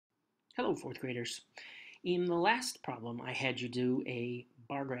Hello, fourth graders. In the last problem, I had you do a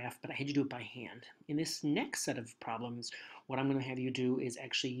bar graph, but I had you do it by hand. In this next set of problems, what I'm going to have you do is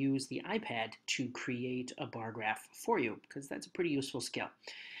actually use the iPad to create a bar graph for you, because that's a pretty useful skill.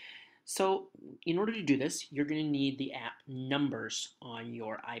 So in order to do this, you're going to need the app Numbers on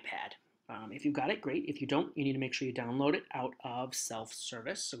your iPad. If you've got it, great. If you don't, you need to make sure you download it out of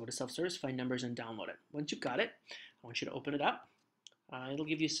self-service. So go to self-service, find Numbers, and download it. Once you've got it, I want you to open it up. It'll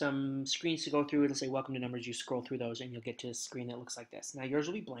give you some screens to go through. It'll say welcome to Numbers. You scroll through those and you'll get to a screen that looks like this. Now yours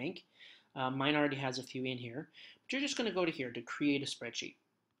will be blank. Mine already has a few in here. But you're just going to go to here to create a spreadsheet.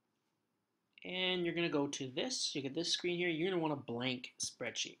 And you're going to go to this. You get this screen here. You're going to want a blank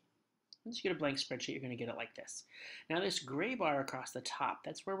spreadsheet. Once you get a blank spreadsheet, you're going to get it like this. Now this gray bar across the top,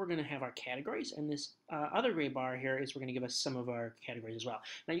 that's where we're going to have our categories, and this other gray bar here is we're going to give us some of our categories as well.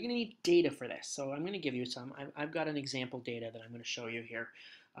 Now you're going to need data for this, so I'm going to give you some. I've got an example data that I'm going to show you here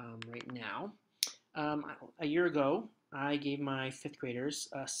right now. A year ago, I gave my fifth graders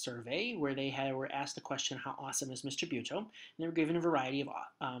a survey where they were asked the question, how awesome is Mr. Buto? And they were given a variety of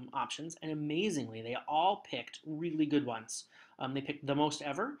options, and amazingly, they all picked really good ones. They picked the most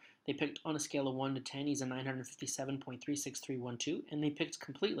ever. They picked on a scale of 1 to 10, he's a 957.36312, and they picked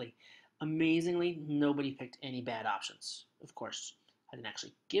completely. Amazingly, nobody picked any bad options. Of course, I didn't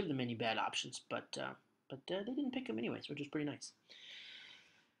actually give them any bad options, but they didn't pick them anyways, which is pretty nice.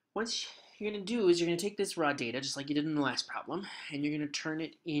 Once you're going to do is you're going to take this raw data, just like you did in the last problem, and you're going to turn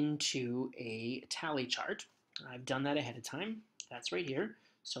it into a tally chart. I've done that ahead of time. That's right here.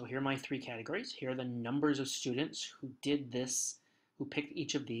 So here are my three categories. Here are the numbers of students who did this, who picked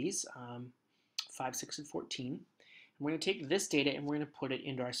each of these, 5, 6, and 14. And we're going to take this data and we're going to put it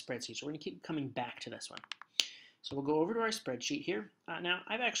into our spreadsheet. So we're going to keep coming back to this one. So we'll go over to our spreadsheet here. Now,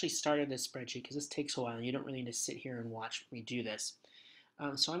 I've actually started this spreadsheet because this takes a while and you don't really need to sit here and watch me do this.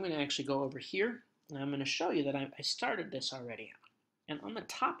 So I'm going to actually go over here and I'm going to show you that I started this already. And on the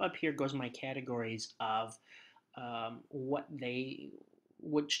top up here goes my categories of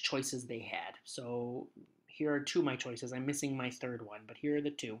which choices they had. So here are two of my choices. I'm missing my third one, but here are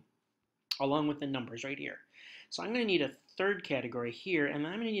the two, along with the numbers right here. So I'm going to need a third category here, and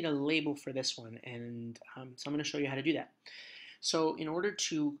I'm going to need a label for this one, and so I'm going to show you how to do that. So in order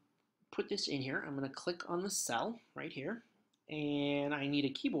to put this in here, I'm going to click on the cell right here, and I need a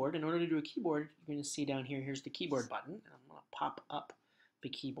keyboard. In order to do a keyboard, you're going to see down here, here's the keyboard button. I'm going to pop up the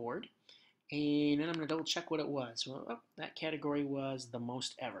keyboard, and then I'm going to double check what it was. Well, oh, that category was the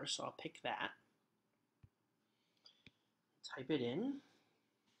most ever, so I'll pick that. Type it in,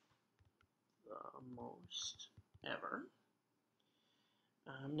 the most ever.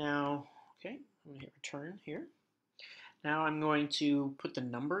 Now, okay, I'm going to hit return here. Now I'm going to put the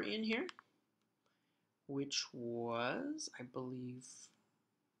number in here, which was, I believe,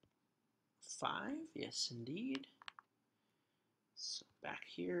 5. Yes, indeed. So back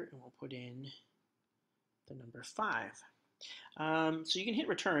here, and we'll put in the number 5. So you can hit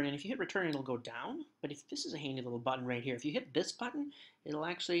return, and if you hit return, it'll go down. But if this is a handy little button right here, if you hit this button, it'll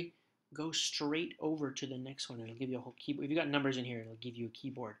actually go straight over to the next one. It'll give you a whole keyboard. If you've got numbers in here, it'll give you a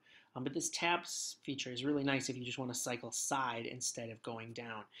keyboard. But this tabs feature is really nice if you just want to cycle side instead of going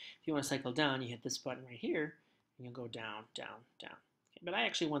down. If you want to cycle down, you hit this button right here, and you'll go down, down, down. Okay, but I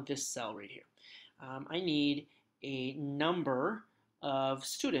actually want this cell right here. I need a number of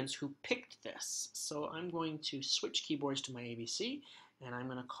students who picked this. So I'm going to switch keyboards to my ABC, and I'm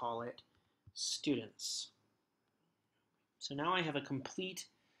going to call it students. So now I have a complete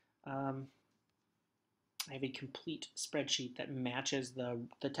spreadsheet that matches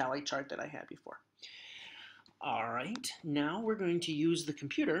the tally chart that I had before. All right, now we're going to use the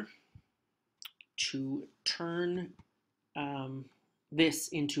computer to turn this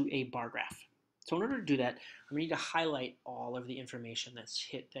into a bar graph. So in order to do that, I'm going to need to highlight all of the information that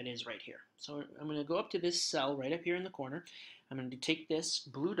is right here. So I'm going to go up to this cell right up here in the corner. I'm going to take this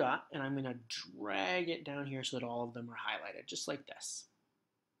blue dot and I'm going to drag it down here so that all of them are highlighted, just like this.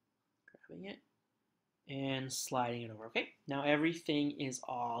 Grabbing it and sliding it over. Okay, now everything is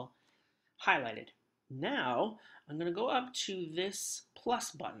all highlighted. Now I'm going to go up to this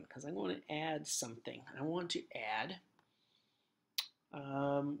plus button because I'm going to add something. I want to add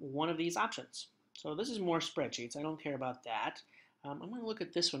one of these options. So this is more spreadsheets. I don't care about that. I'm going to look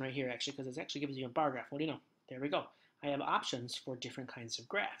at this one right here actually because it actually gives you a bar graph. What do you know? There we go. I have options for different kinds of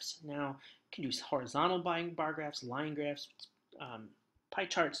graphs. Now, you can use horizontal bar graphs, line graphs, pie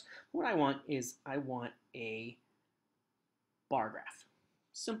charts. What I want is I want a bar graph.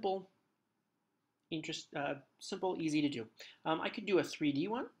 Simple, simple, easy to do. I could do a 3D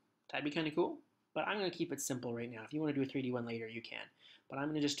one. That'd be kind of cool. But I'm going to keep it simple right now. If you want to do a 3D one later, you can. but I'm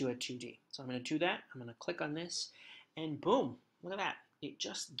going to just do a 2D. So I'm going to do that. I'm going to click on this, and boom, look at that. It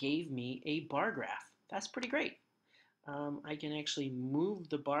just gave me a bar graph. That's pretty great. I can actually move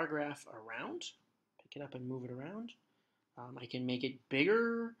the bar graph around, pick it up and move it around. I can make it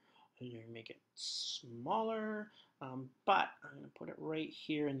bigger, I can make it smaller, but I'm going to put it right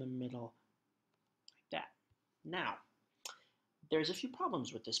here in the middle like that. Now, there's a few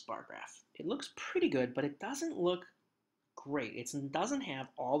problems with this bar graph. It looks pretty good, but it doesn't look great. It doesn't have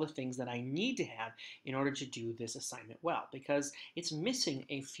all the things that I need to have in order to do this assignment well, because it's missing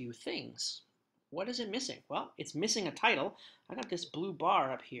a few things. What is it missing? Well, it's missing a title. I got this blue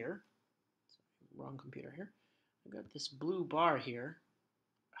bar up here. Wrong computer here. I got this blue bar here.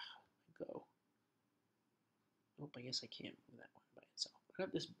 Go. Oh, I guess I can't move that one by itself. I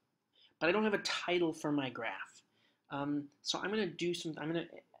got this, but I don't have a title for my graph. So I'm going to do some. I'm going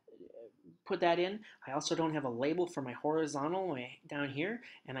to put that in. I also don't have a label for my horizontal down here,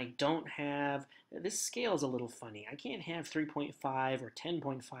 and I don't have, this scale is a little funny. I can't have 3.5 or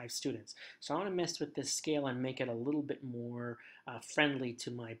 10.5 students. So I want to mess with this scale and make it a little bit more friendly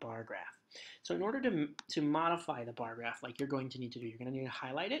to my bar graph. So in order to modify the bar graph, like you're going to need to do, you're going to need to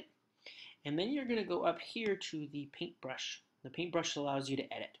highlight it, and then you're going to go up here to the paintbrush. The paintbrush allows you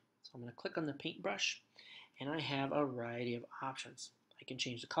to edit. So I'm going to click on the paintbrush, and I have a variety of options. I can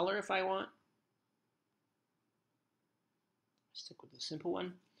change the color if I want. Stick with the simple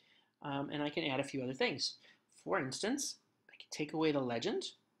one. And I can add a few other things. For instance, I can take away the legend.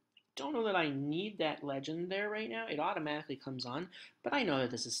 I don't know that I need that legend there right now. It automatically comes on, but I know that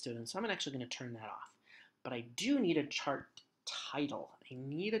this is student, so I'm actually going to turn that off. But I do need a chart title. I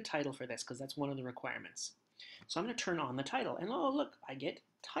need a title for this because that's one of the requirements. So I'm going to turn on the title, and oh look, I get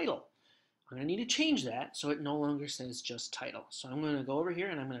title. I'm going to need to change that so it no longer says just title. So I'm going to go over here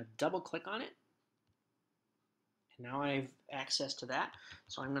and I'm going to double click on it. And now I have access to that.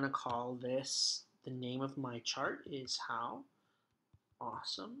 So I'm going to call this, the name of my chart is How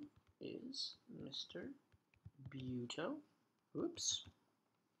Awesome is Mr. Buetow. Oops.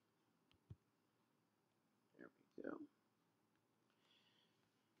 There we go.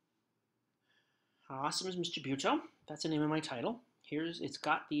 How Awesome is Mr. Buetow. That's the name of my title. It's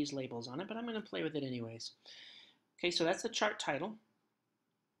got these labels on it, but I'm going to play with it anyways. Okay, so that's the chart title.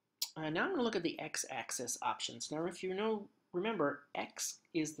 Now I'm going to look at the x-axis options. Now if you remember, x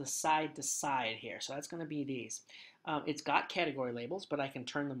is the side to side here, so that's going to be these. It's got category labels, but I can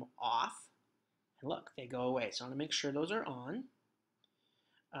turn them off, and look, they go away. So I want to make sure those are on.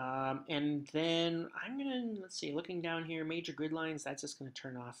 And then I'm going to, let's see, looking down here, major grid lines, that's just going to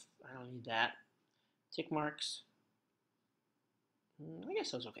turn off. I don't need that. Tick marks. I guess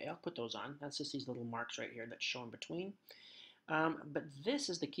those okay. I'll put those on. That's just these little marks right here that show in between. But this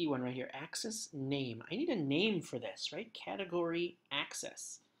is the key one right here, axis name. I need a name for this, right? Category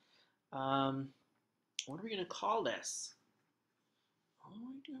axis. What are we going to call this? What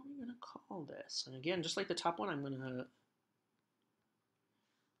are we going to call this? And again, just like the top one, I'm going to,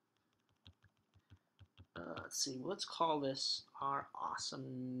 let's see, let's call this our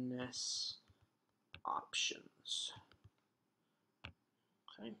awesomeness options.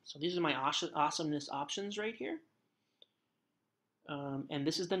 Okay, so these are my awesomeness options right here. And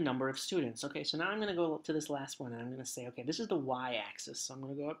this is the number of students. Okay, so now I'm going to go to this last one, and I'm going to say, okay, this is the y-axis. So I'm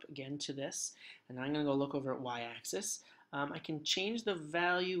going to go up again to this, and I'm going to go look over at y-axis. I can change the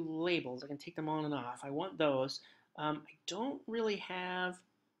value labels. I can take them on and off. I want those. I don't really have,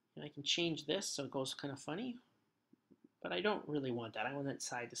 I can change this so it goes kind of funny, but I don't really want that. I want it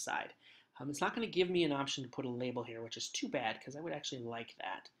side to side. It's not going to give me an option to put a label here, which is too bad because I would actually like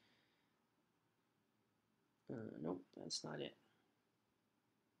that. Nope, that's not it.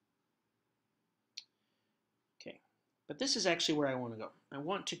 Okay, but this is actually where I want to go. I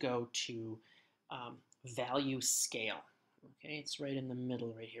want to go to value scale. Okay, it's right in the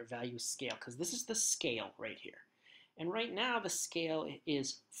middle right here, value scale, because this is the scale right here. And right now the scale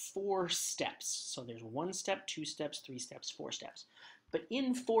is 4 steps. So there's 1 step, 2 steps, 3 steps, 4 steps. But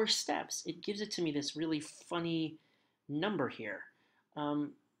in 4 steps, it gives it to me this really funny number here.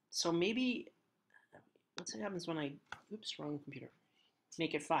 So maybe, let's see what happens when I, oops, wrong computer.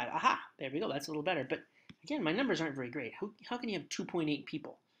 Make it 5. Aha, there we go, that's a little better. But again, my numbers aren't very great. How can you have 2.8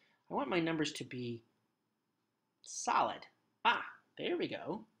 people? I want my numbers to be solid. Ah, there we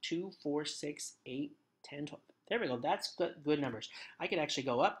go. 2, 4, 6, 8, 10, 12. There we go. That's good numbers. I could actually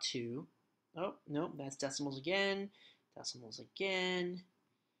go up to, oh, no, that's decimals again, decimals again,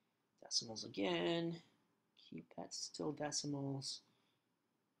 decimals again. Keep that still decimals.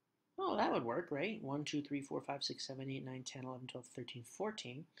 Oh, that would work, right? 1, 2, 3, 4, 5, 6, 7, 8, 9, 10, 11, 12, 13,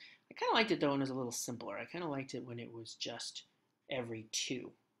 14. I kind of liked it though when it was a little simpler. I kind of liked it when it was just every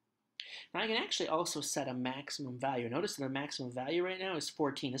 2. Now I can actually also set a maximum value. Notice that the maximum value right now is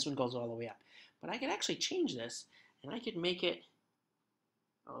 14. This one goes all the way up. But I could actually change this, and I could make it,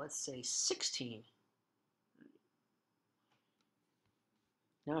 oh, let's say 16.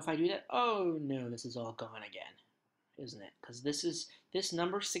 Now if I do that, oh no, this is all gone again, isn't it? Because this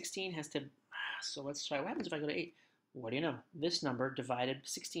number 16 has to, so let's try, what happens if I go to 8? What do you know? This number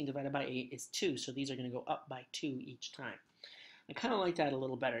 16 divided by 8 is 2, so these are going to go up by 2 each time. I kind of like that a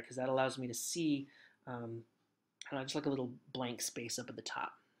little better because that allows me to see just like a little blank space up at the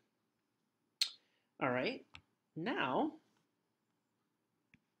top. All right, now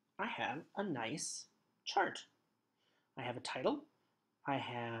I have a nice chart. I have a title. I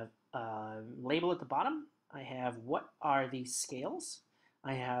have a label at the bottom. I have what are these scales.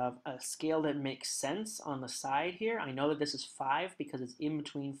 I have a scale that makes sense on the side here. I know that this is 5 because it's in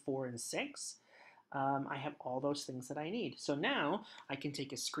between 4 and 6. I have all those things that I need. So now I can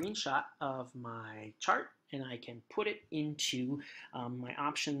take a screenshot of my chart and I can put it into my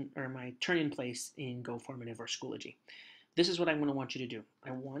option or my turn-in place in GoFormative or Schoology. This is what I'm going to want you to do.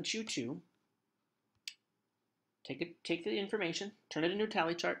 I want you to take the information, turn it into a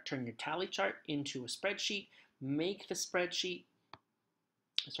tally chart, turn your tally chart into a spreadsheet, make the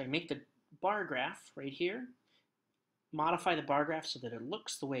bar graph right here, modify the bar graph so that it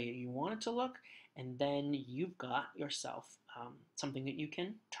looks the way you want it to look, and then you've got yourself something that you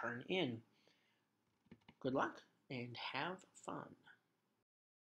can turn in. Good luck and have fun.